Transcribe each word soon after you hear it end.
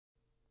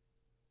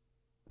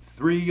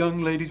Three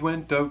young ladies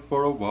went out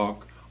for a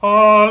walk.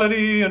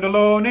 All-a-dee and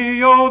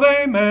a-loney-o,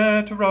 they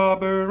met a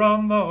robber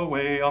on the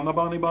way, on the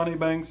bonny, bonny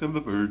banks of the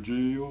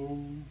Virgie-o.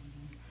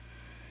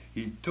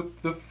 He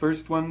took the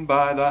first one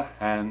by the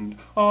hand,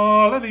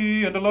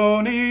 all-a-dee and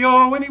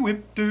a-loney-o, and he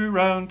whipped her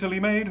round till he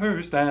made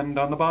her stand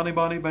on the bonny,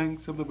 bonny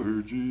banks of the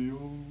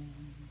Virgie-o.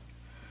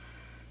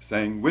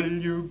 Sang,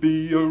 will you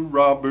be a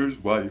robber's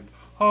wife,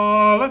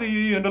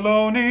 all-a-dee and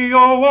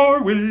a-loney-o,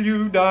 or will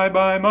you die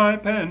by my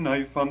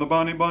penknife on the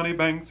bonny, bonny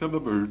banks of the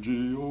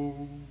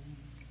Virgie-o?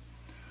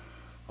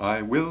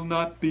 I will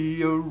not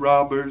be a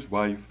robber's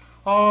wife,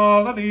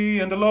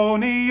 all-a-dee and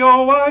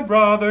a-loney-o, I'd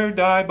rather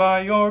die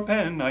by your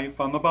penknife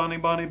on the bonny,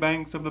 bonny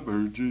banks of the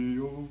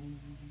Virgie-o.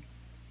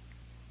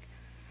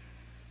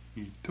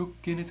 He took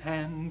in his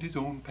hand his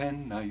own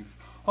penknife,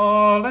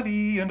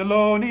 all-a-dee and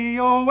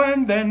a-loney-o,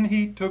 and then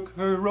he took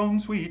her own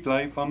sweet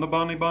life on the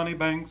bonny, bonny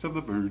banks of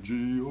the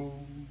Virgie-o.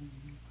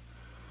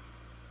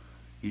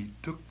 He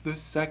took the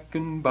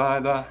second by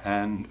the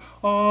hand,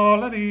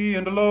 all-a-dee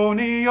and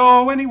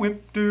a-loney-o, and he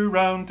whipped her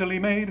round till he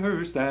made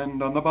her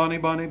stand on the bonny,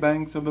 bonny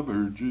banks of the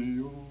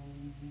Virgie-o.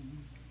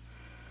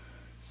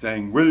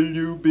 Sang, will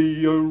you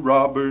be a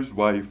robber's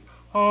wife,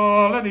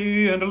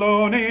 all-a-dee and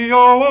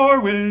a-loney-o, or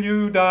will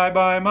you die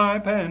by my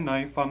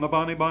penknife on the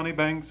bonny, bonny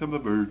banks of the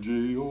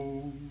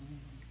Virgie-o?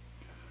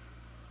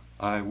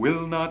 I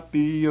will not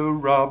be a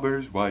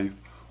robber's wife,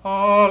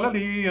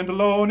 all-a-dee and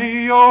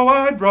a-loney-o,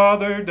 I'd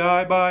rather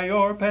die by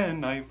your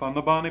penknife on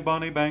the bonny,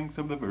 bonny banks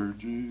of the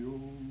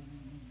Virgie-o.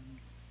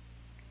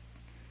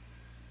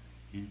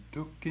 He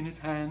took in his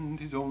hand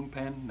his own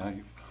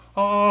penknife,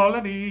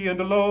 all-a-dee and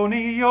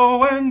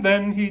a-loney-o, and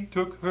then he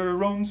took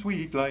her own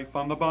sweet life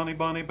on the bonny,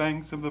 bonny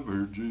banks of the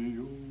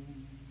Virgie-o.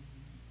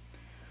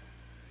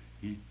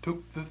 He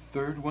took the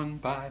third one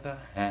by the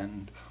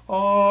hand,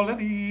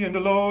 all-a-dee and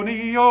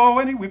a-loney-o,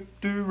 and he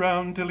whipped her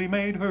round till he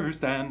made her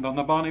stand on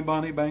the bonny,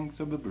 bonny banks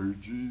of the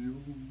Virgie-o.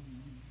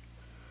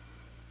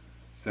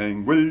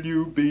 Sang, will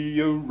you be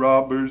a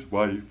robber's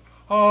wife,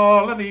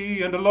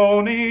 all-a-dee and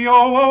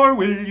a-loney-o, or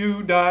will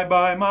you die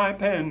by my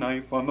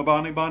penknife on the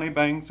bonny, bonny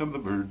banks of the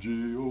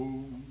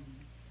Virgie-o?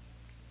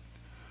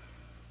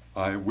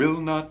 I will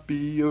not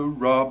be a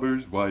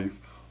robber's wife,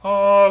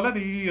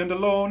 all-a-dee and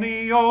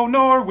a-loney-o,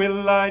 nor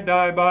will I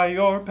die by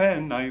your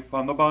penknife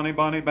on the bonny,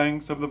 bonny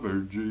banks of the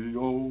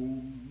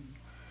Virgie-o.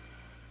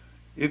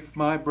 If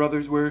my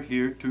brothers were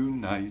here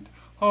tonight,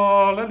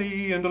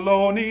 all-a-dee and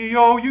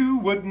a-loney-o, you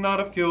would not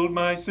have killed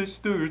my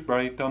sisters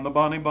bright on the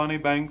bonny, bonny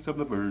banks of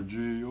the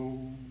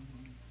Virgie-o.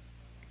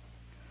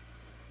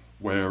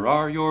 Where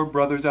are your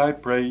brothers, I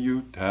pray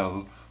you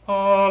tell,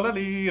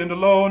 all-a-dee and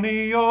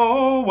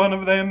a-loney-o, one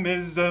of them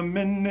is a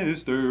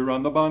minister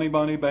on the bonny,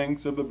 bonny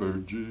banks of the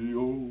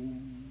Virgie-o.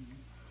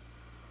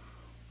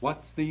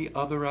 What's the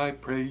other, I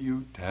pray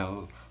you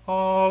tell,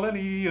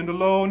 all-a-dee and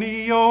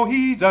a-loney-o,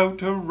 he's out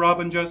to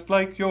robbing just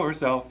like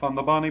yourself on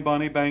the bonny,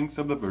 bonny banks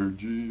of the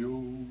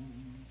Virgie-o.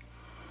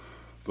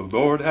 The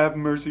Lord have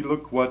mercy,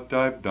 look what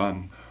I've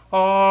done,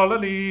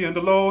 all-a-dee and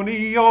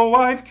a-loney-o,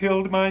 I've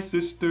killed my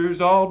sisters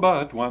all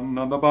but one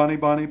on the bonny,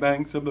 bonny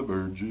banks of the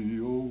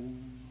Virgie-o.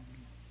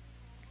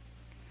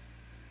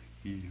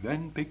 He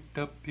then picked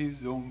up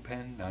his own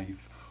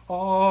penknife,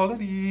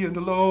 all-a-dee and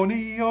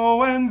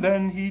a-loney-o, and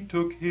then he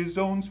took his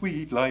own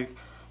sweet life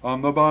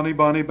on the bonny,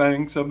 bonny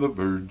banks of the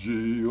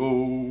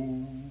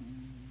Virgie-o.